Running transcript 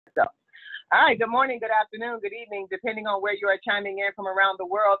So, all right, good morning, good afternoon, good evening, depending on where you are chiming in from around the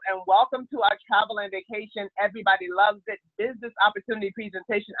world. And welcome to our Travel and Vacation Everybody Loves It business opportunity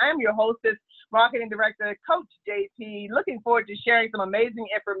presentation. I am your hostess, Marketing Director, Coach JT. Looking forward to sharing some amazing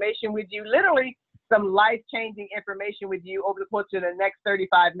information with you, literally some life-changing information with you over the course of the next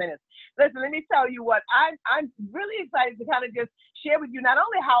 35 minutes. Listen, let me tell you what, I'm really excited to kind of just share with you not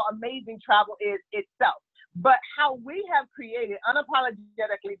only how amazing travel is itself, but how we have created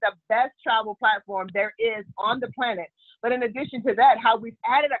unapologetically the best travel platform there is on the planet. But in addition to that, how we've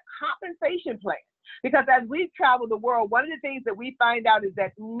added a compensation plan. Because as we travel the world, one of the things that we find out is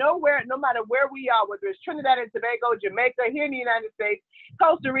that nowhere, no matter where we are, whether it's Trinidad and Tobago, Jamaica, here in the United States,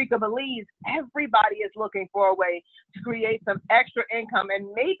 Costa Rica, Belize, everybody is looking for a way to create some extra income and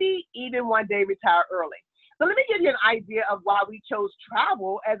maybe even one day retire early. So let me give you an idea of why we chose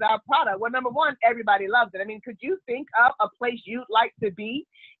travel as our product. Well, number one, everybody loves it. I mean, could you think of a place you'd like to be?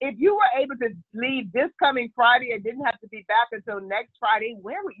 If you were able to leave this coming Friday and didn't have to be back until next Friday,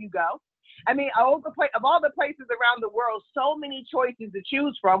 where would you go? I mean, of all the places around the world, so many choices to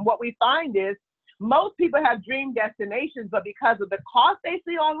choose from. What we find is most people have dream destinations, but because of the cost they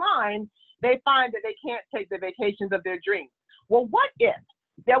see online, they find that they can't take the vacations of their dreams. Well, what if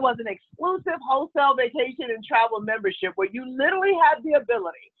there was an exclusive wholesale vacation and travel membership where you literally have the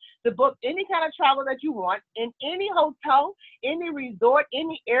ability to book any kind of travel that you want in any hotel, any resort,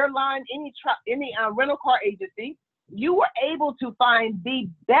 any airline, any rental car agency? You were able to find the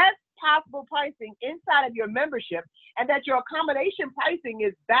best possible pricing inside of your membership, and that your accommodation pricing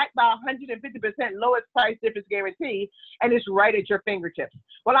is backed by 150% lowest price difference guarantee, and it's right at your fingertips.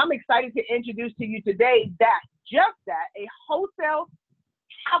 Well, I'm excited to introduce to you today a wholesale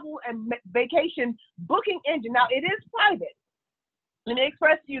travel and vacation booking engine. Now, it is private. Let me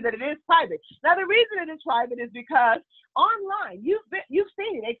express to you that it is private. Now, the reason it is private is because online, you've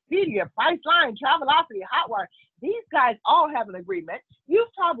seen it, Expedia, Priceline, Travelocity, Hotwire. These guys all have an agreement.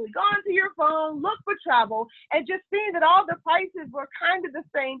 You've probably gone to your phone, looked for travel, and just seen that all the prices were kind of the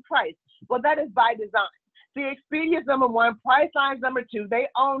same price. Well, that is by design. See, Expedia is number one, Priceline is number two. They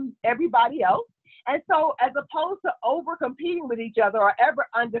own everybody else. And so as opposed to over competing with each other or ever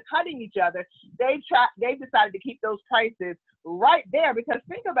undercutting each other, they've decided to keep those prices right there, because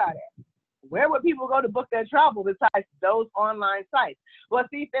think about it. Where would people go to book their travel besides those online sites? Well,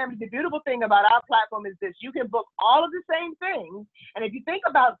 see, family, the beautiful thing about our platform is this. You can book all of the same things. And if you think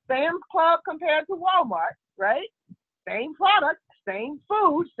about Sam's Club compared to Walmart, right? Same products, same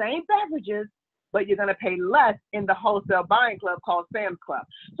food, same beverages, but you're going to pay less in the wholesale buying club called Sam's Club.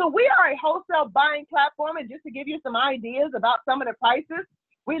 So we are a wholesale buying platform, and just to give you some ideas about some of the prices,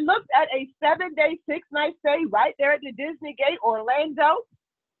 we looked at a 7-day, 6-night stay right there at the Disney Gate, Orlando.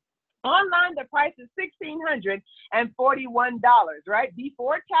 Online, the price is $1,641, right?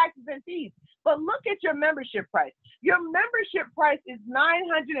 Before taxes and fees. But look at your membership price. Your membership price is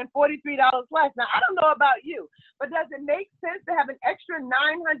 $943 less. Now, I don't know about you, but does it make sense to have an extra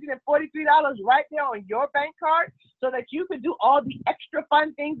 $943 right there on your bank card so that you could do all the extra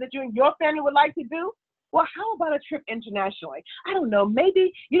fun things that you and your family would like to do? Well, how about a trip internationally? I don't know.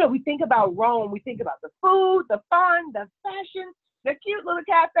 Maybe, we think about Rome. We think about the food, the fun, the fashion, the cute little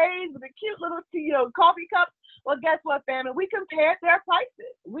cafes with the cute little, coffee cups. Well, guess what, family? We compared their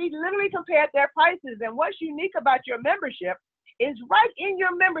prices. We literally compared their prices. And what's unique about your membership is right in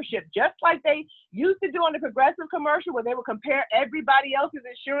your membership, just like they used to do on the Progressive commercial where they would compare everybody else's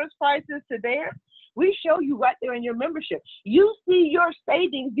insurance prices to theirs. We show you right there in your membership. You see your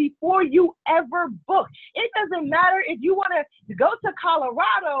savings before you ever book. It doesn't matter if you want to go to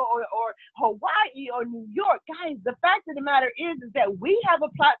Colorado or Hawaii or New York. Guys, the fact of the matter is that we have a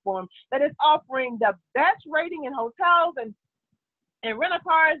platform that is offering the best rating in hotels and rental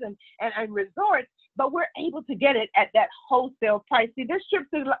cars and resorts, but we're able to get it at that wholesale price. See, this trip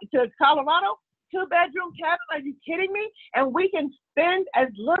to Colorado, 2-bedroom cabin, are you kidding me? And we can spend as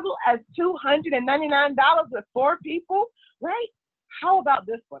little as $299 with 4 people, right? How about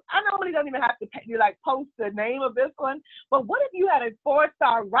this one? I normally don't even have to post the name of this one, but what if you had a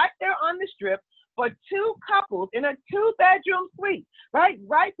 4-star right there on the strip for 2 couples in a 2-bedroom suite, right?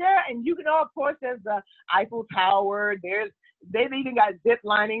 Right there, and you can of course, there's the Eiffel Tower, they've even got zip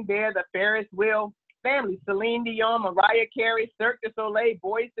lining there, the Ferris wheel. Family, Celine Dion, Mariah Carey, Cirque du Soleil,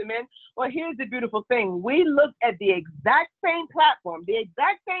 Boyz II Men. Well, here's the beautiful thing. We looked at the exact same platform, the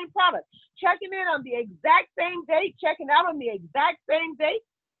exact same product, checking in on the exact same date, checking out on the exact same date.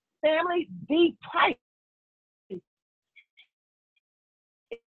 Family, the price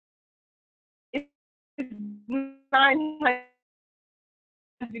is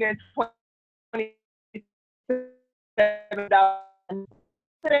 $927.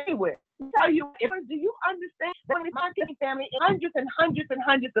 stay with. Tell you, do you understand that in my family, hundreds and hundreds and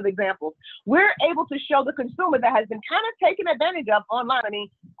hundreds of examples, we're able to show the consumer that has been kind of taken advantage of online. I mean,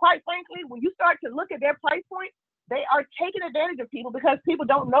 quite frankly, when you start to look at their price point, they are taking advantage of people because people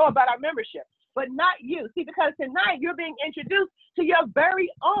don't know about our membership, but not you. See, because tonight you're being introduced to your very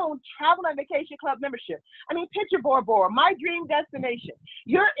own Travel and Vacation Club membership. I mean, picture Bora Bora, my dream destination.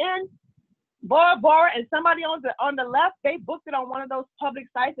 You're in Bora Bora, and somebody on the left, they booked it on one of those public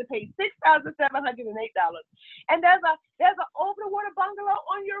sites and paid $6,708. And there's a over the water bungalow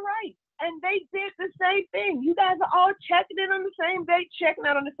on your right, and they did the same thing. You guys are all checking in on the same date, checking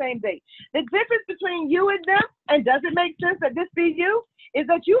out on the same date. The difference between you and them, and does it make sense that this be you, is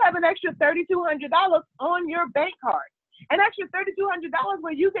that you have an extra $3,200 on your bank card. An extra $3,200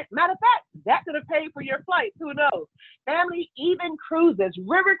 where you get, matter of fact, that could have paid for your flight. Who knows? Family, even cruises,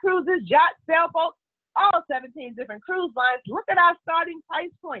 river cruises, yachts, sailboats, all 17 different cruise lines. Look at our starting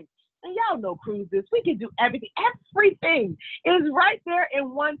price point. And y'all know cruises. We can do everything. Everything is right there in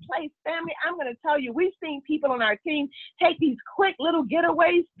one place. Family, I'm going to tell you, we've seen people on our team take these quick little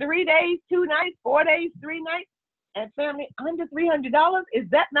getaways, 3 days, 2 nights, 4 days, 3 nights. And family, under $300, is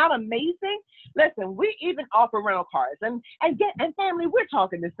that not amazing? Listen, we even offer rental cars. And family, we're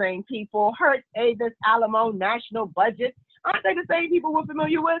talking the same people. Hertz, Avis, Alamo, National Budget. Aren't they the same people we're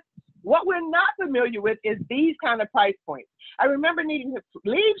familiar with? What we're not familiar with is these kind of price points. I remember needing to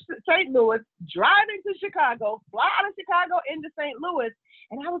leave St. Louis, driving to Chicago, fly out of Chicago into St. Louis,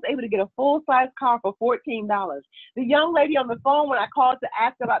 and I was able to get a full-size car for $14. The young lady on the phone, when I called to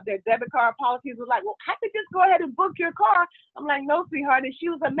ask about their debit card policies, was like, well, I could just go ahead and book your car. I'm like, no, sweetheart. And she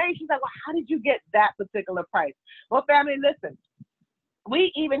was amazed. She's like, well, how did you get that particular price? Well, family, listen.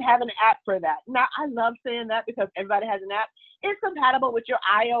 We even have an app for that. Now, I love saying that because everybody has an app. It's compatible with your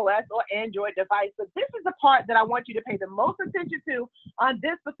iOS or Android device, but this is the part that I want you to pay the most attention to on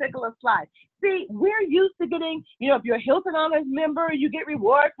this particular slide. See, we're used to getting, if you're a Hilton Honors member, you get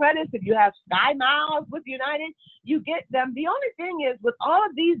reward credits. If you have Sky Miles with United, you get them. The only thing is, with all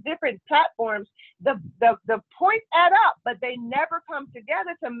of these different platforms, the points add up, but they never come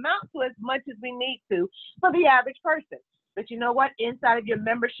together to mount to as much as we need to for the average person. But you know what? Inside of your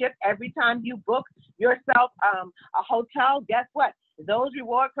membership, every time you book yourself a hotel, guess what? Those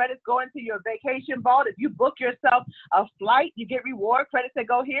reward credits go into your vacation vault. If you book yourself a flight, you get reward credits that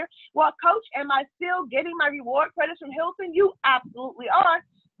go here. Well, Coach, am I still getting my reward credits from Hilton? You absolutely are.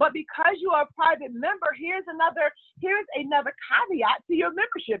 But because you are a private member, here's another caveat to your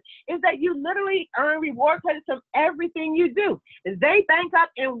membership, is that you literally earn reward credits from everything you do. They bank up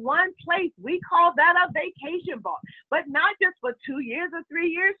in one place. We call that a vacation vault, but not just for 2 years or 3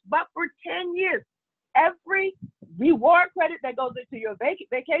 years, but for 10 years. Every reward credit that goes into your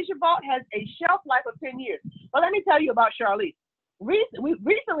vacation vault has a shelf life of 10 years. Well, let me tell you about Charlize.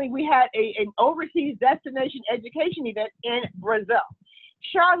 Recently, we had an overseas destination education event in Brazil.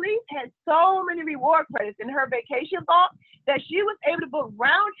 Charlize had so many reward credits in her vacation vault that she was able to book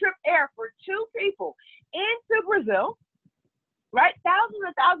round trip air for 2 people into Brazil, right? Thousands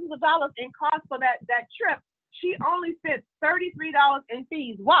and thousands of dollars in cost for that trip. She only spent $33 in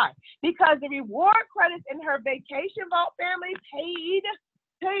fees. Why? Because the reward credits in her vacation vault family paid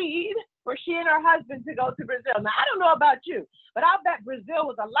for she and her husband to go to Brazil. Now, I don't know about you, but I'll bet Brazil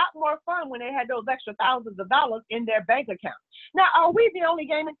was a lot more fun when they had those extra thousands of dollars in their bank account. Now, are we the only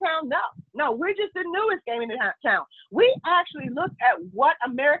game in town? No, we're just the newest game in town. We actually looked at what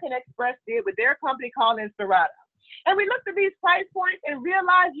American Express did with their company called Inspirado. And we looked at these price points and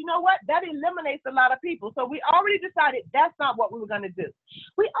realized, you know what, that eliminates a lot of people. So we already decided that's not what we were going to do.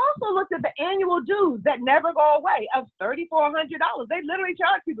 We also looked at the annual dues that never go away of $3,400. They literally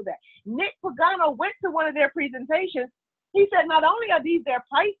charge people that. Nick Pagano went to one of their presentations. He said, not only are these their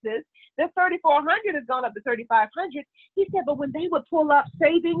prices, the $3,400 has gone up to $3,500. He said, but when they would pull up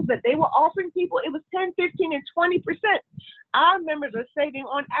savings that they were offering people, it was 10, 15, and 20%. Our members are saving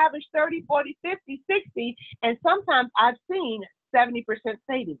on average 30, 40, 50, 60, and sometimes I've seen 70%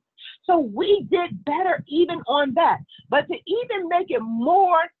 savings. So we did better even on that. But to even make it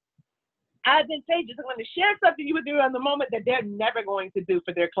more advantageous, I'm going to share something with you in the moment that they're never going to do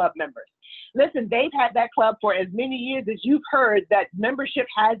for their club members. Listen, they've had that club for as many years as you've heard that membership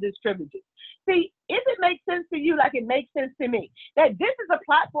has its privileges. See, if it makes sense to you like it makes sense to me, that this is a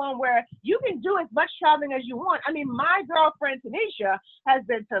platform where you can do as much traveling as you want. I mean, my girlfriend, Tanisha, has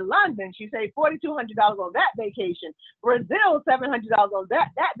been to London. She saved $4,200 on that vacation. Brazil, $700 on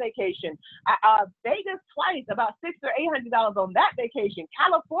that vacation. Vegas twice, about $600 or $800 on that vacation.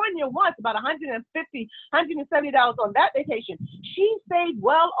 California once, about $150, $170 on that vacation. She saved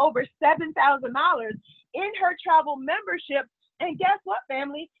well over $7,000 in her travel membership. And guess what,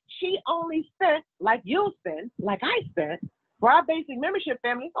 family? She only spent, like you'll spend, like I spent, for our basic membership,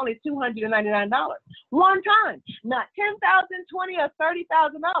 family, it's only $299 one time, not $10,000, $20,000, or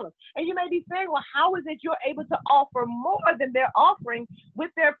 $30,000. And you may be saying, well, how is it you're able to offer more than they're offering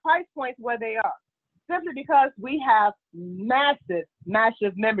with their price points where they are? Simply because we have massive,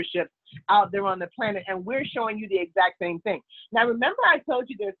 massive memberships out there on the planet, and we're showing you the exact same thing. Now, remember I told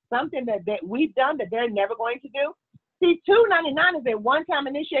you there's something that we've done that they're never going to do? See, $299 is a one-time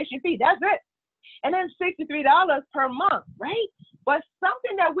initiation fee. That's it. And then $63 per month, right? But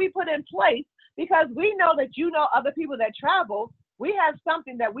something that we put in place, because we know that you know other people that travel, we have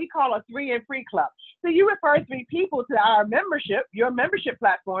something that we call a 3 and free club. So you refer 3 people to our membership, your membership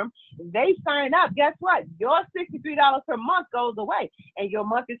platform, they sign up. Guess what? Your $63 per month goes away, and your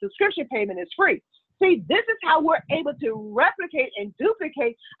monthly subscription payment is free. See, this is how we're able to replicate and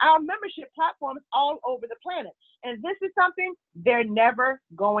duplicate our membership platforms all over the planet. And this is something they're never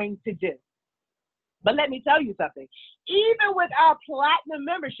going to do. But let me tell you something. Even with our platinum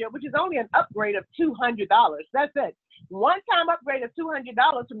membership, which is only an upgrade of $200, that's it. One-time upgrade of $200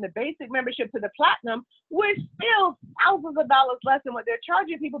 from the basic membership to the platinum, we're still thousands of dollars less than what they're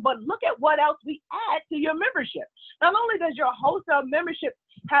charging people. But look at what else we add to your membership. Not only does your wholesale membership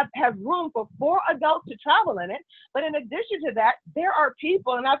have room for 4 adults to travel in it, but in addition to that, there are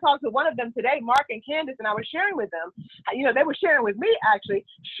people, and I talked to one of them today, Mark and Candace, and I was sharing with them, you know, they were sharing with me actually.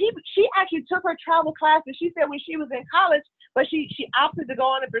 She actually took her travel classes. She said when she was in college, but she opted to go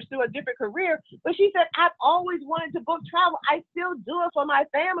on and pursue a different career. But she said, I've always wanted to book travel. I still do it for my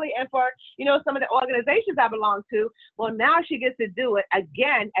family and for, you know, some of the organizations I belong to. Well, now she gets to do it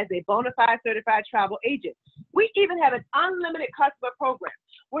again as a bona fide certified travel agent. We even have an unlimited customer program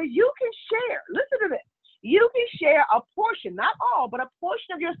where you can share, listen to this, you can share a portion, not all, but a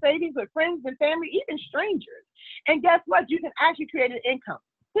portion of your savings with friends and family, even strangers. And guess what? You can actually create an income.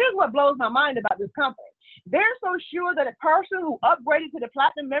 Here's what blows my mind about this company. They're so sure that a person who upgraded to the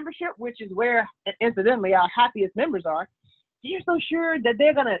platinum membership, which is where, incidentally, our happiest members are, they're so sure that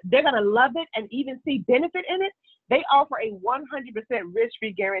they're gonna love it and even see benefit in it. They offer a 100%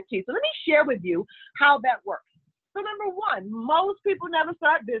 risk-free guarantee. So let me share with you how that works. So number one, most people never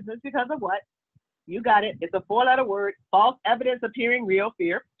start business because of what? You got it. It's a 4-letter word, false evidence appearing real,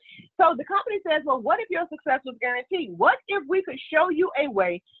 fear. So the company says, well, what if your success was guaranteed? What if we could show you a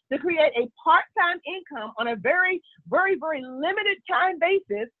way to create a part-time income on a very, very, very limited time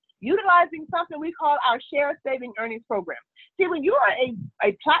basis, utilizing something we call our share saving earnings program? See, when you are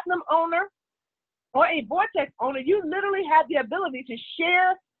a platinum owner or a Vortex owner, you literally have the ability to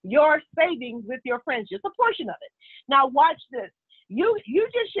share your savings with your friends, just a portion of it. Now watch this. You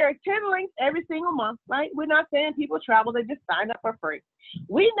just share 10 links every single month, right? We're not saying people travel, they just sign up for free.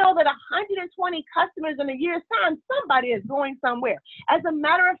 We know that 120 customers in a year's time, somebody is going somewhere. As a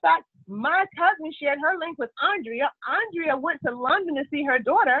matter of fact, my cousin shared her link with Andrea. Andrea went to London to see her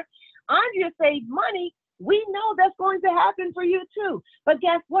daughter. Andrea saved money. We know that's going to happen for you too. But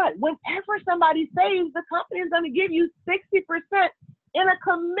guess what? Whenever somebody saves, the company is going to give you 60% in a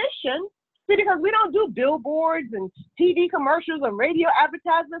commission. See, because we don't do billboards and TV commercials and radio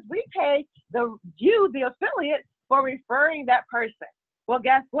advertisements. We pay the affiliate, for referring that person. Well,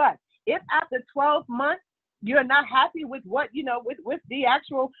 guess what? If after 12 months, you're not happy with what, you know, with the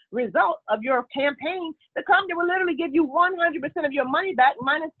actual result of your campaign, the company will literally give you 100% of your money back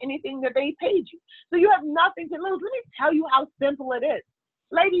minus anything that they paid you. So you have nothing to lose. Let me tell you how simple it is.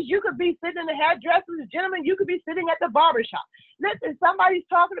 Ladies, you could be sitting in the hairdressers. Gentlemen, you could be sitting at the barbershop. Listen, somebody's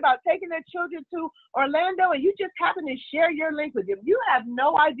talking about taking their children to Orlando, and you just happen to share your link with them. You have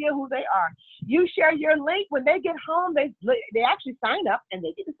no idea who they are. You share your link. When they get home, they actually sign up, and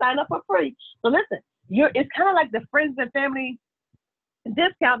they get to sign up for free. So listen, it's kind of like the friends and family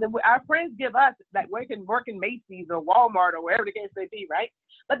discount that our friends give us, like we can work in Macy's or Walmart or wherever the case may be, right?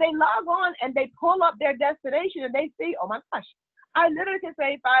 But they log on, and they pull up their destination, and they see, oh, my gosh, I literally can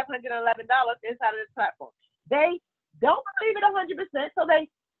save $511 inside of this platform. They don't believe it 100%, so they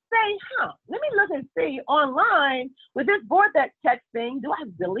say, let me look and see online with this Vortex thing, do I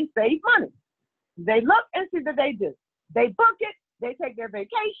really save money? They look and see that they do. They book it, they take their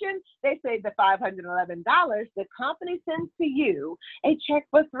vacation, they save the $511. The company sends to you a check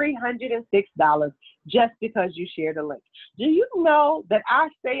for $306 just because you shared a link. Do you know that our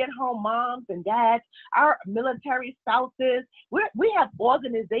stay-at-home moms and dads, our military spouses, we have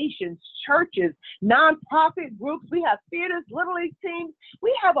organizations, churches, nonprofit groups, we have theaters, little league teams,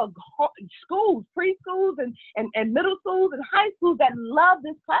 we have schools, preschools and middle schools and high schools that love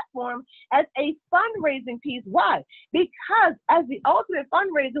this platform as a fundraising piece. Why? Because as the ultimate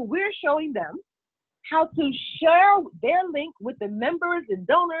fundraiser, we're showing them how to share their link with the members and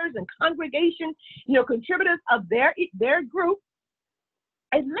donors and congregation, contributors of their group,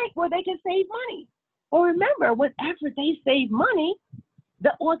 a link where they can save money. Well, remember, whenever they save money,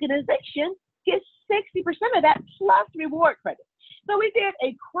 the organization gets 60% of that plus reward credit. So we did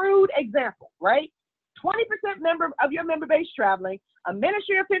a crude example, right? 20% of your member base traveling, a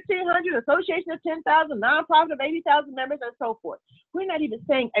ministry of 1,500, association of 10,000, nonprofit of 80,000 members, and so forth. We're not even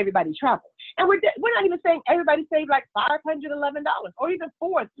saying everybody travel. And we're not even saying everybody saved like $511 or even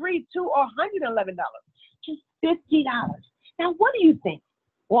 $4, $3, $2, or $111. Just $50. Now, what do you think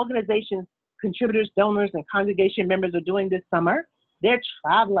organizations, contributors, donors, and congregation members are doing this summer? They're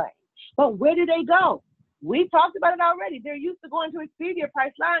traveling. But where do they go? We talked about it already. They're used to going to Expedia,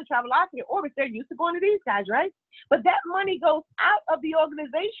 Priceline, Travelocity, Orbitz. They're used to going to these guys, right? But that money goes out of the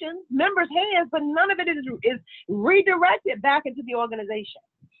organization, members' hands, but none of it is redirected back into the organization.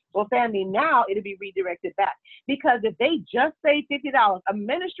 Well, family, now it'll be redirected back, because if they just save $50, a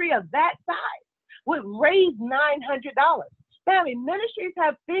ministry of that size would raise $900. Family, ministries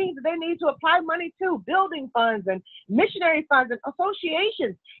have things that they need to apply money to, building funds and missionary funds, and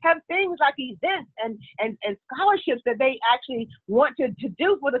associations have things like events and scholarships that they actually want to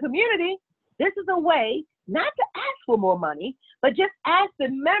do for the community. This is a way not to ask for more money, but just ask the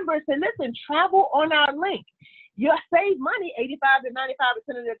members to listen, travel on our link. You'll save money 85 to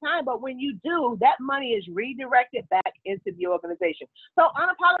 95% of the time, but when you do, that money is redirected back into the organization. So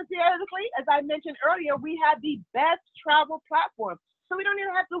unapologetically, as I mentioned earlier, we have the best travel platform. So we don't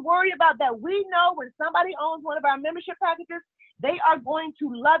even have to worry about that. We know when somebody owns one of our membership packages, they are going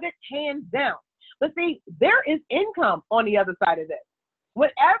to love it hands down. But see, there is income on the other side of this.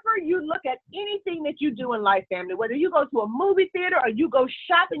 Whenever you look at anything that you do in life, family, whether you go to a movie theater or you go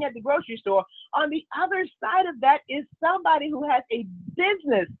shopping at the grocery store, on the other side of that is somebody who has a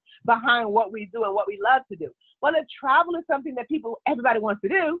business behind what we do and what we love to do. Well, if travel is something that everybody wants to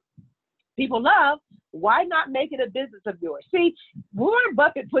do, people love, why not make it a business of yours? See, Warren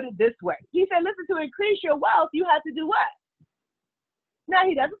Buffett put it this way. He said, listen, to increase your wealth, you have to do what? Now,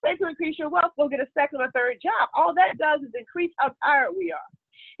 he doesn't say to increase your wealth, go get a second or third job. All that does is increase how tired we are.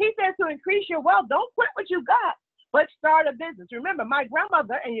 He says to increase your wealth, don't quit what you got, but start a business. Remember, my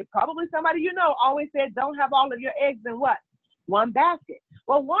grandmother, and you're probably somebody you know, always said, don't have all of your eggs in what? One basket.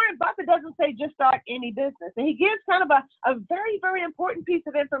 Well, Warren Buffett doesn't say just start any business. And he gives kind of a very, very important piece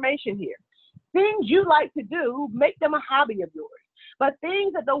of information here. Things you like to do, make them a hobby of yours. But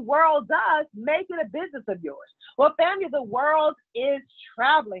things that the world does, make it a business of yours. Well, family, the world is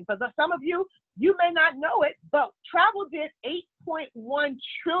traveling. For some of you, you may not know it, but travel did $8.1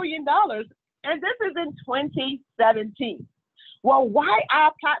 trillion, and this is in 2017. Well, why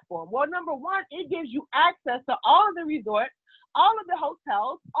our platform? Well, number one, it gives you access to all of the resorts, all of the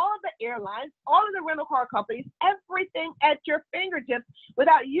hotels, all of the airlines, all of the rental car companies, everything at your fingertips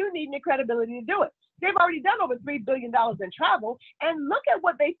without you needing the credibility to do it. They've already done over $3 billion in travel, and look at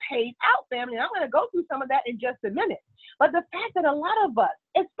what they paid out, family. I'm going to go through some of that in just a minute. But the fact that a lot of us,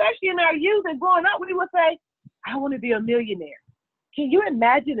 especially in our youth and growing up, we would say, I want to be a millionaire. Can you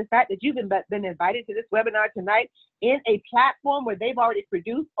imagine the fact that you've been invited to this webinar tonight in a platform where they've already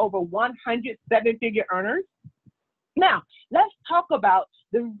produced over 100 seven-figure earners? Now, let's talk about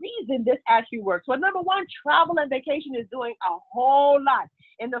the reason this actually works. Well, number one, travel and vacation is doing a whole lot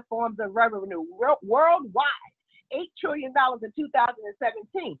in the forms of revenue worldwide, $8 trillion in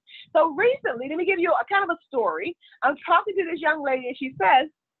 2017. So recently, let me give you a kind of a story. I'm talking to this young lady, and she says,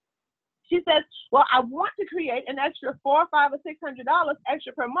 well, I want to create an extra $400 or $500 or $600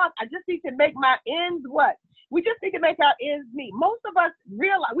 extra per month. I just need to make my ends what? We just need to make our ends meet. Most of us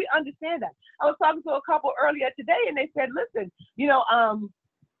realize, we understand that. I was talking to a couple earlier today, and they said, listen, he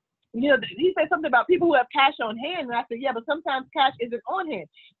said something about people who have cash on hand. And I said, yeah, but sometimes cash isn't on hand.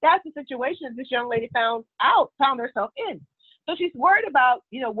 That's the situation this young lady found herself in. So she's worried about,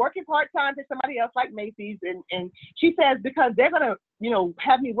 working part-time for somebody else like Macy's. And she says, because they're going to,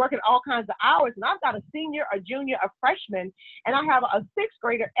 have me working all kinds of hours. And I've got a senior, a junior, a freshman, and I have a sixth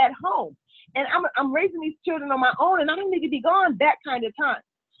grader at home. And I'm raising these children on my own, and I don't need to be gone that kind of time.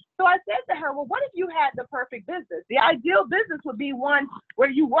 So I said to her, well, what if you had the perfect business? The ideal business would be one where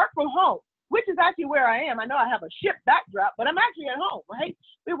you work from home, which is actually where I am. I know I have a ship backdrop, but I'm actually at home, right?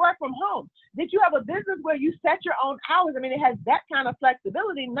 We work from home. Did you have a business where you set your own hours? I mean, it has that kind of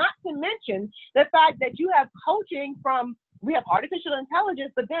flexibility, not to mention the fact that you have coaching we have artificial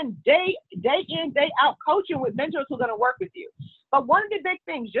intelligence, but then day in, day out coaching with mentors who are going to work with you. But one of the big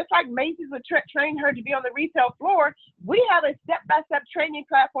things, just like Macy's would train her to be on the retail floor, we have a step-by-step training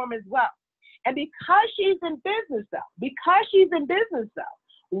platform as well. And because she's in business though,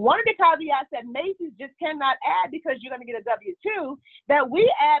 One of the caveats that Macy's just cannot add because you're going to get a W-2 that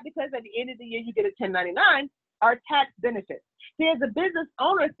we add because at the end of the year you get a 1099 are tax benefits. See, as a business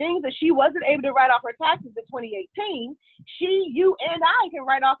owner, things that she wasn't able to write off her taxes in 2018, you and I can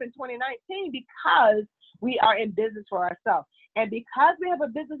write off in 2019 because we are in business for ourselves. And because we have a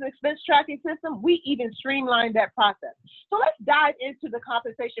business expense tracking system, we even streamline that process. So let's dive into the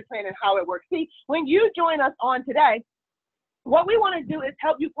compensation plan and how it works. See, when you join us on today, what we want to do is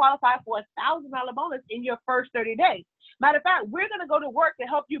help you qualify for a $1,000 bonus in your first 30 days. Matter of fact, we're going to go to work to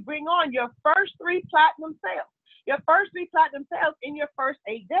help you bring on your first 3 platinum sales. Your first 3 platinum sales in your first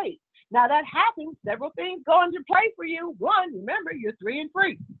 8 days. Now that happens, several things go into play for you. One, remember, you're 3 and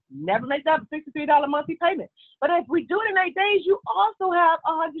free. Never make that $63 monthly payment. But if we do it in 8 days, you also have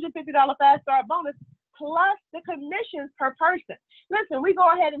a $150 fast start bonus plus the commissions per person. Listen, we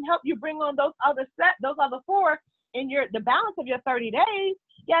go ahead and help you bring on those other 4 in the balance of your 30 days.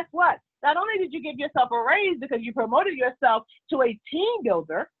 Guess what? Not only did you give yourself a raise because you promoted yourself to a team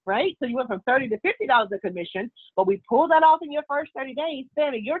builder, right? So you went from $30 to $50 a commission, but we pulled that off in your first 30 days.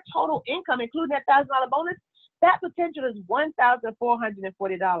 Sammy, your total income, including that $1,000 bonus, that potential is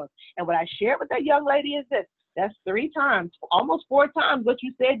 $1,440. And what I shared with that young lady is this: that's 3 times, almost 4 times what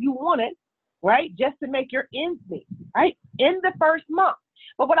you said you wanted, right? Just to make your ends meet, right? In the first month.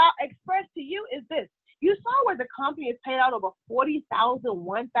 But what I'll express to you is this: you saw where the company has paid out over $40,000,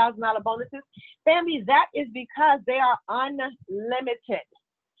 $1,000 bonuses. Family, that is because they are unlimited.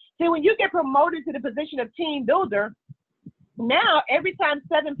 See, when you get promoted to the position of team builder, now every time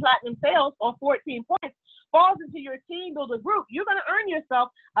 7 platinum sales or 14 points falls into your team builder group, you're going to earn yourself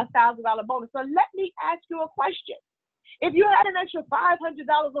a $1,000 bonus. So let me ask you a question. If you had an extra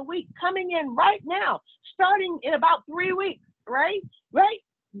 $500 a week coming in right now, starting in about 3 weeks, right?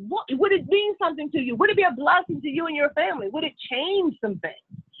 What would it mean something to you? Would it be a blessing to you and your family? Would it change some things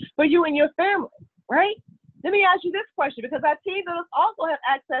for you and your family, right? Let me ask you this question, because our team builders also have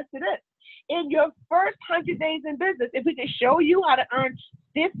access to this. In your first 100 days in business, if we could show you how to earn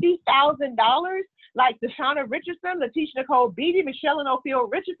 $50,000, like Deshauna Richardson, Letitia Nicole Beatty, Michelle and Ophel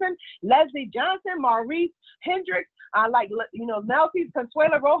Richardson, Leslie Johnson, Maurice Hendricks, Melty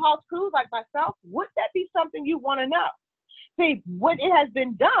Consuela Rojas Cruz, like myself, would that be something you want to know? See, when it has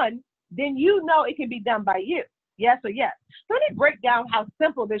been done, then you know it can be done by you. Yes or yes. So let me break down how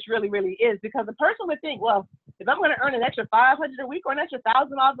simple this really, really is, because a person would think, well, if I'm going to earn an extra $500 a week or an extra $1,000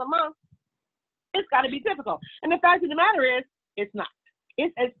 a month, it's got to be difficult. And the fact of the matter is, it's not.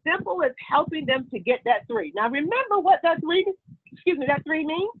 It's as simple as helping them to get that 3. Now, remember what that 3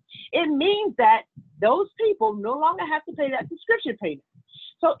 means? It means that those people no longer have to pay that subscription payment.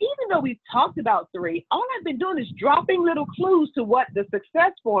 So even though we've talked about 3, all I've been doing is dropping little clues to what the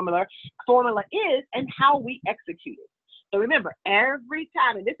success formula is and how we execute it. So remember, every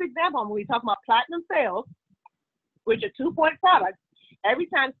time, in this example, when we talk about platinum sales, which are 2-point products, every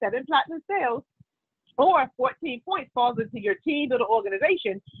time 7 platinum sales or 14 points falls into your team or the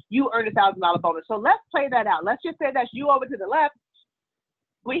organization, you earn a $1,000 bonus. So let's play that out. Let's just say that's you over to the left.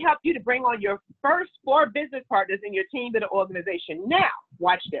 We help you to bring on your first 4 business partners in your team to the organization. Now,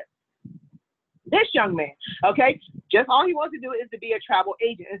 watch this. This young man, okay, just all he wants to do is to be a travel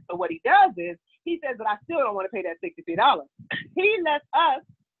agent. And so what he does is, he says, but I still don't want to pay that $63. He lets us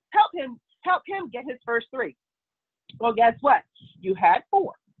help him get his first 3. Well, guess what? You had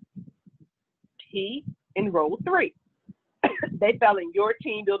 4. He enrolled 3. They fell in your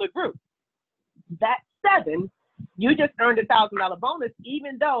team builder group. That 7, you just earned a $1,000 bonus,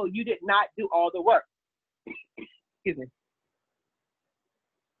 even though you did not do all the work. Excuse me.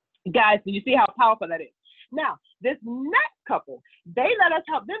 Guys, do you see how powerful that is? Now, this next couple, they let us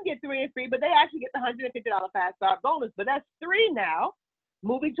help them get 3 and free, but they actually get the $150 fast start bonus. But that's 3 now,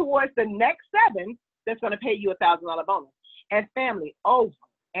 moving towards the next 7 that's going to pay you a $1,000 bonus. And family, over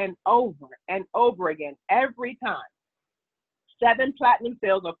and over and over again, every time 7 platinum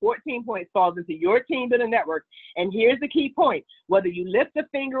sales or 14 points falls into your team building network. And here's the key point: whether you lift a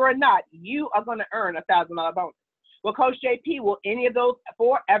finger or not, you are going to earn a $1,000 bonus. Well, Coach JP, will any of those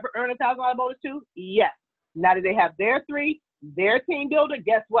 4 ever earn a $1,000 bonus too? Yes. Now that they have their 3, their team builder,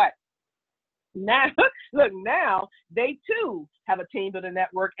 guess what? Now, look, now they too have a team builder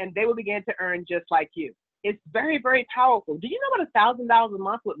network, and they will begin to earn just like you. It's very, very powerful. Do you know what $1,000 a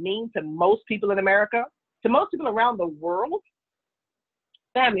month would mean to most people in America, to most people around the world?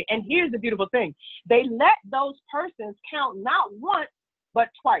 Family, and here's the beautiful thing. They let those persons count not once, but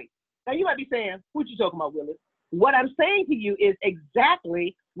twice. Now, you might be saying, what you talking about, Willis? What I'm saying to you is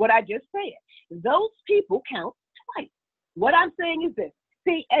exactly what I just said. Those people count twice. What I'm saying is this.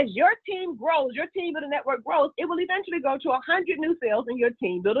 See, as your team grows, your team builder network grows, it will eventually go to 100 new sales in your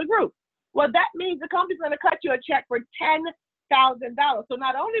team builder group. Well, that means the company's going to cut you a check for $10,000. So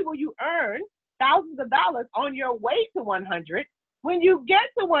not only will you earn thousands of dollars on your way to 100, when you get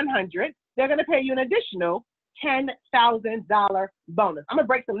to 100, they're going to pay you an additional $10,000 bonus. I'm going to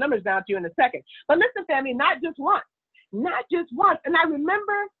break some numbers down to you in a second. But listen, family, not just once. And I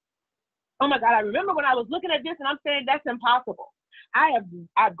remember, oh my God, I remember when I was looking at this and I'm saying that's impossible.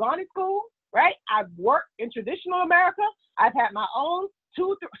 I've gone to school, right? I've worked in traditional America. I've had my own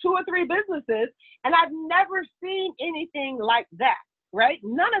two or three businesses, and I've never seen anything like that, right?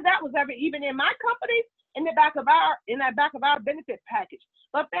 None of that was ever even in my company, in that back of our benefit package.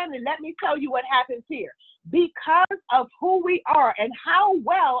 But family, let me tell you what happens here. Because of who we are and how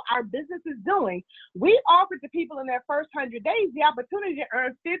well our business is doing, we offered to people in their first 100 days the opportunity to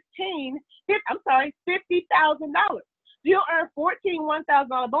earn $50,000. You'll earn 14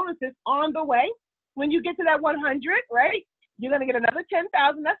 $1,000 bonuses on the way. When you get to that 100, right? You're going to get another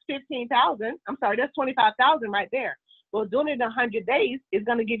 10,000. That's 15,000. I'm sorry, that's 25,000 right there. Well, doing it in 100 days is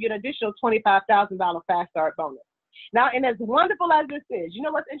going to give you an additional $25,000 fast start bonus. Now, and as wonderful as this is, you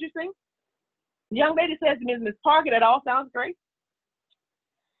know what's interesting? The young lady says to me, Ms. Parker, that all sounds great.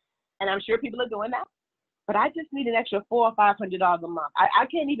 And I'm sure people are doing that. But I just need an extra $400 or $500 a month. I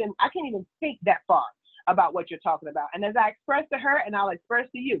can't even think that far about what you're talking about. And as I express to her, and I'll express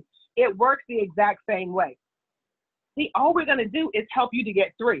to you, it works the exact same way. See, all we're going to do is help you to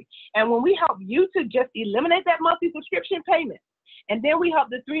get 3. And when we help you to just eliminate that monthly subscription payment, and then we help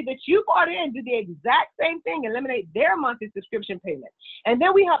the 3 that you bought in do the exact same thing, eliminate their monthly subscription payment. And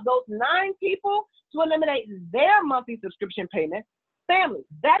then we help those 9 people to eliminate their monthly subscription payment. Family,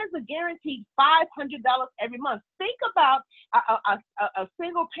 that is a guaranteed $500 every month. Think about a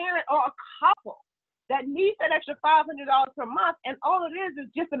single parent or a couple that needs that extra $500 per month, and all it is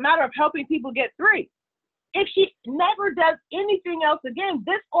just a matter of helping people get 3. If she never does anything else again,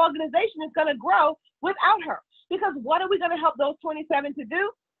 this organization is going to grow without her. Because what are we going to help those 27 to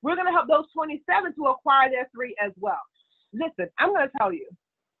do? We're going to help those 27 to acquire their 3 as well. Listen, I'm going to tell you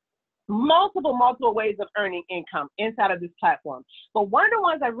multiple ways of earning income inside of this platform. But one of the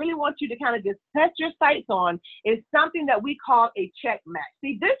ones I really want you to kind of just set your sights on is something that we call a check match.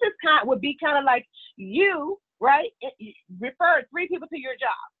 See, this is would be kind of like you, right? You referred 3 people to your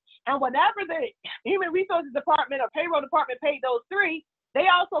job. And whatever the human resources department or payroll department paid those 3, they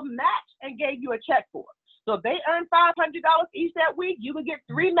also matched and gave you a check for. So if they earned $500 each that week, you would get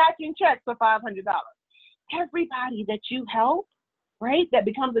 3 matching checks for $500. Everybody that you help, right, that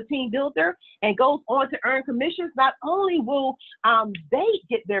becomes a team builder and goes on to earn commissions, not only will they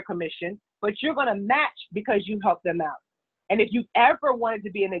get their commission, but you're going to match because you help them out. And if you ever wanted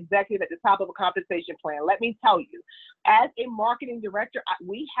to be an executive at the top of a compensation plan, let me tell you, as a marketing director,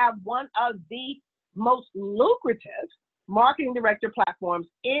 we have one of the most lucrative marketing director platforms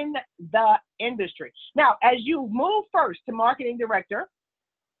in the industry. Now, as you move first to marketing director,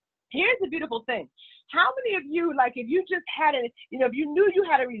 here's the beautiful thing. How many of you, like if you just had if you knew you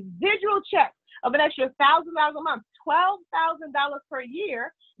had a residual check of an extra $1,000 a month, $12,000 per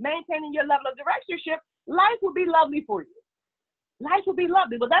year, maintaining your level of directorship, life would be lovely for you. Life will be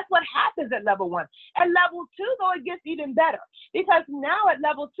lovely. Well, that's what happens at level 1. At level 2, though, it gets even better. Because now at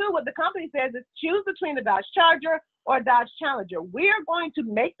level 2, what the company says is choose between the Dodge Charger or Dodge Challenger. We're going to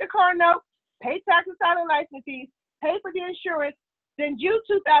make the car note, pay taxes, title, and license fees, pay for the insurance, send you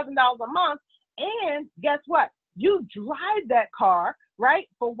 $2,000 a month, and guess what? You drive that car, right,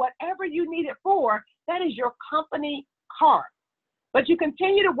 for whatever you need it for. That is your company car. But you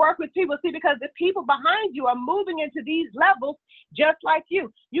continue to work with people, see, because the people behind you are moving into these levels just like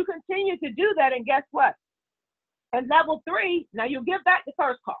you. You continue to do that, and guess what? At level 3, now you give back the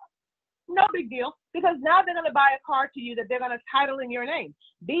first car. No big deal, because now they're going to buy a car to you that they're going to title in your name,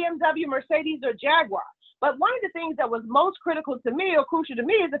 BMW, Mercedes, or Jaguar. But one of the things that was most critical to me or crucial to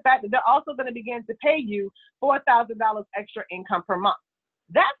me is the fact that they're also going to begin to pay you $4,000 extra income per month.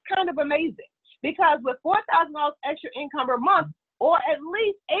 That's kind of amazing, because with $4,000 extra income per month, or at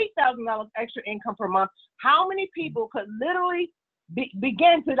least $8,000 extra income per month, how many people could literally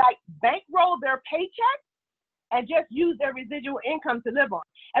begin to bankroll their paycheck and just use their residual income to live on?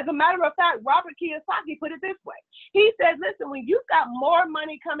 As a matter of fact, Robert Kiyosaki put it this way. He said, listen, when you've got more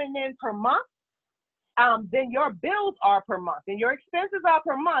money coming in per month than your bills are per month and your expenses are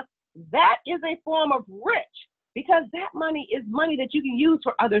per month, that is a form of rich, because that money is money that you can use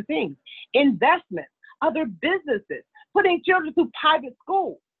for other things, investments, other businesses, putting children through private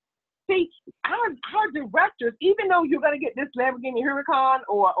school. See, our directors, even though you're going to get this Lamborghini Huracan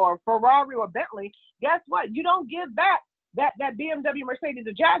or Ferrari or Bentley, guess what? You don't give back that BMW, Mercedes,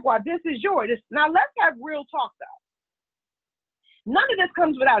 or Jaguar. This is yours. Now let's have real talk though. None of this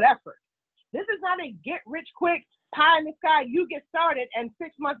comes without effort. This is not a get rich quick, pie in the sky. You get started, and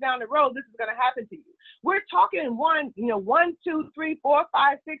 6 months down the road, this is going to happen to you. We're talking 1, 2, 3, 4,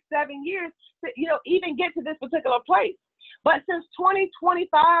 5, 6, 7 years to, even get to this particular place. But since 2025,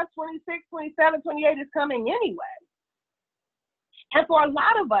 26, 27, 28 is coming anyway. And for a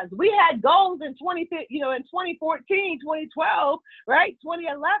lot of us, we had goals in 2014, 2012, right?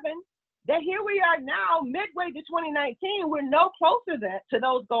 2011. That here we are now, midway to 2019, we're no closer to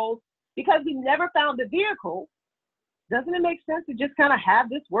those goals because we never found the vehicle. Doesn't it make sense to just kind of have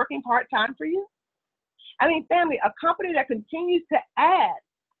this working part-time for you? I mean, family, a company that continues to add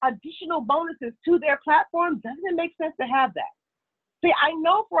additional bonuses to their platform, doesn't it make sense to have that? See, I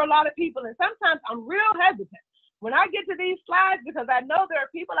know for a lot of people, and sometimes I'm real hesitant when I get to these slides because I know there are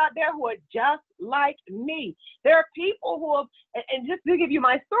people out there who are just like me. There are people who have, and just to give you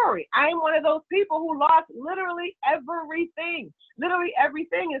my story, I'm one of those people who lost literally everything.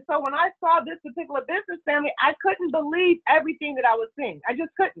 And so when I saw this particular business, family, I couldn't believe everything that I was seeing. I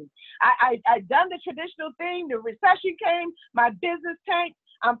just couldn't. I'd done the traditional thing. The recession came, my business tanked.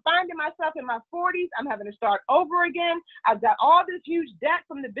 I'm finding myself in my 40s. I'm having to start over again. I've got all this huge debt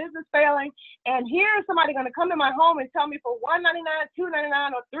from the business failing. And here's somebody going to come to my home and tell me for $199,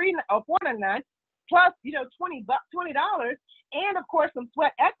 $299, or $3 or $499, plus $20, and of course some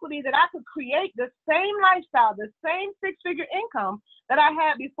sweat equity that I could create the same lifestyle, the same six-figure income that I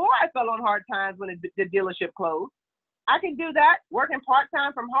had before I fell on hard times when the dealership closed. I can do that working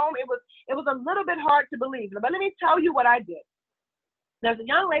part-time from home. It was a little bit hard to believe, but let me tell you what I did. There's a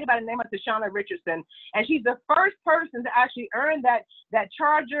young lady by the name of Tashana Richardson, and she's the first person to actually earn that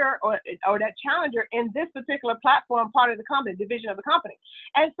Charger or that Challenger in this particular platform part of the company, division of the company.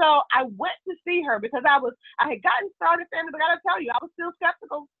 And so I went to see her because I had gotten started, family, but I gotta tell you, I was still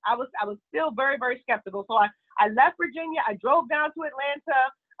skeptical. I was still very, very skeptical. So I left Virginia. I drove down to Atlanta,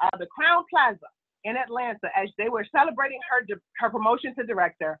 the Crown Plaza in Atlanta, as they were celebrating her promotion to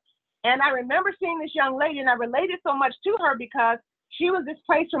director. And I remember seeing this young lady, and I related so much to her because she was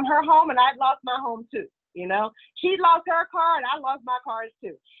displaced from her home, and I'd lost my home too. She lost her car, and I lost my cars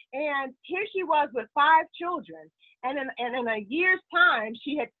too. And here she was with 5 children, and in a year's time,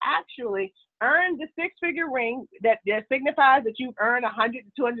 she had actually earned the six-figure ring that signifies that you've earned $100,000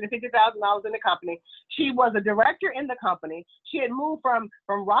 to $250,000 in the company. She was a director in the company. She had moved from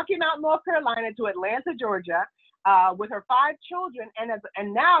Rocky Mount, North Carolina, to Atlanta, Georgia. With her 5 children,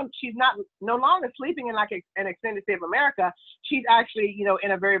 and now she's no longer sleeping in like an extended stay of America. She's actually,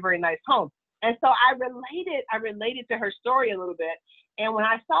 in a very, very nice home. And so I related to her story a little bit. And when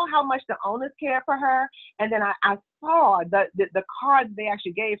I saw how much the owners cared for her, and then I saw the card they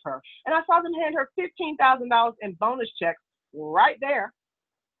actually gave her, and I saw them hand her $15,000 in bonus checks right there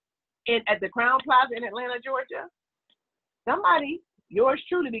at the Crown Plaza in Atlanta, Georgia. Somebody, yours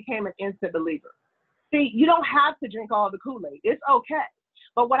truly, became an instant believer. See, you don't have to drink all the Kool-Aid. It's okay.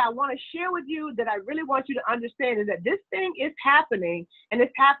 But what I want to share with you that I really want you to understand is that this thing is happening, and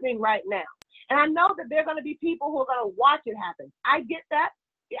it's happening right now. And I know that there are going to be people who are going to watch it happen. I get that.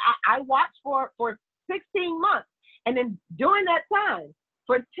 I watched for 16 months. And then during that time,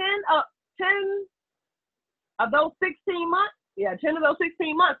 for 10 of those 16 months, 10 of those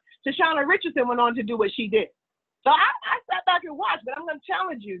 16 months, Tashana Richardson went on to do what she did. So I sat back and watched, but I'm going to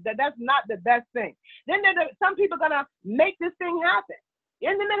challenge you that that's not the best thing. Then some people are going to make this thing happen.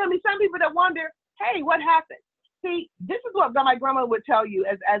 And then there are going to be some people that wonder, hey, what happened? See, this is what my grandmother would tell you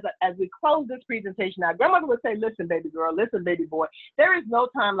as we close this presentation out. Grandmother would say, listen, baby girl, listen, baby boy, there is no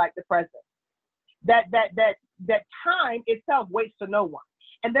time like the present. That time itself waits for no one.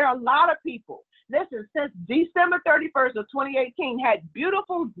 And there are a lot of people, listen, since December 31st of 2018, had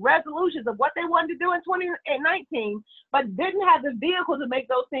beautiful resolutions of what they wanted to do in 2019, but didn't have the vehicle to make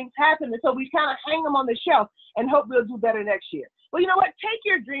those things happen. And so we kind of hang them on the shelf and hope we'll do better next year. Well, you know what? Take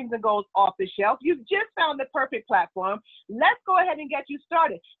your dreams and goals off the shelf. You've just found the perfect platform. Let's go ahead and get you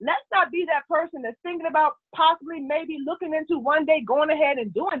started. Let's not be that person that's thinking about possibly maybe looking into one day going ahead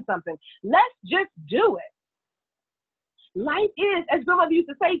and doing something. Let's just do it. Life is, as grandmother used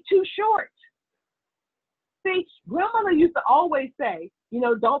to say, too short. See, grandmother used to always say,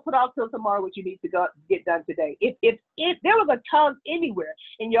 don't put off till tomorrow what you need to get done today. If there was a tug anywhere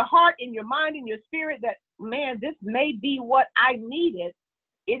in your heart, in your mind, in your spirit that, man, this may be what I needed,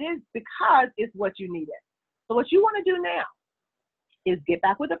 it is because it's what you needed. So what you want to do now is get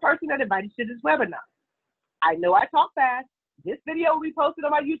back with the person that invited you to this webinar. I know I talk fast. This video will be posted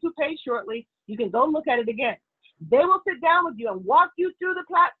on my YouTube page shortly. You can go look at it again. They will sit down with you and walk you through the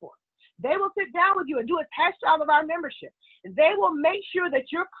platform. They will sit down with you and do a test drive of our membership. They will make sure that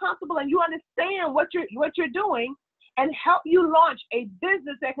you're comfortable and you understand what you're doing and help you launch a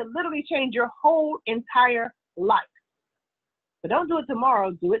business that can literally change your whole entire life. But don't do it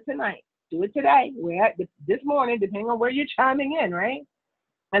tomorrow. Do it tonight. Do it today. We're at this morning, depending on where you're chiming in, right?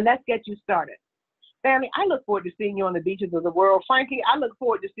 And let's get you started. Family, I look forward to seeing you on the beaches of the world. Frankie, I look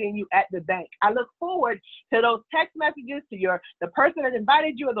forward to seeing you at the bank. I look forward to those text messages to the person that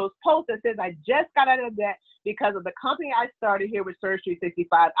invited you, or those posts that says, I just got out of debt because of the company I started here with Surge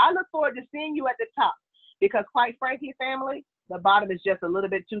 365. I look forward to seeing you at the top because, quite frankly, family, the bottom is just a little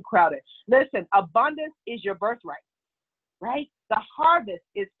bit too crowded. Listen, abundance is your birthright, right? The harvest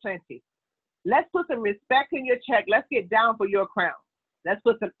is plenty. Let's put some respect in your check. Let's get down for your crown. Let's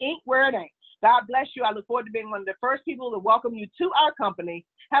put some ink where it ain't. God bless you. I look forward to being one of the first people to welcome you to our company.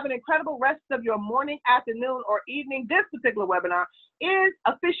 Have an incredible rest of your morning, afternoon, or evening. This particular webinar is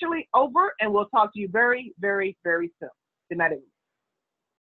officially over, and we'll talk to you very, very, very soon. Good night, everybody.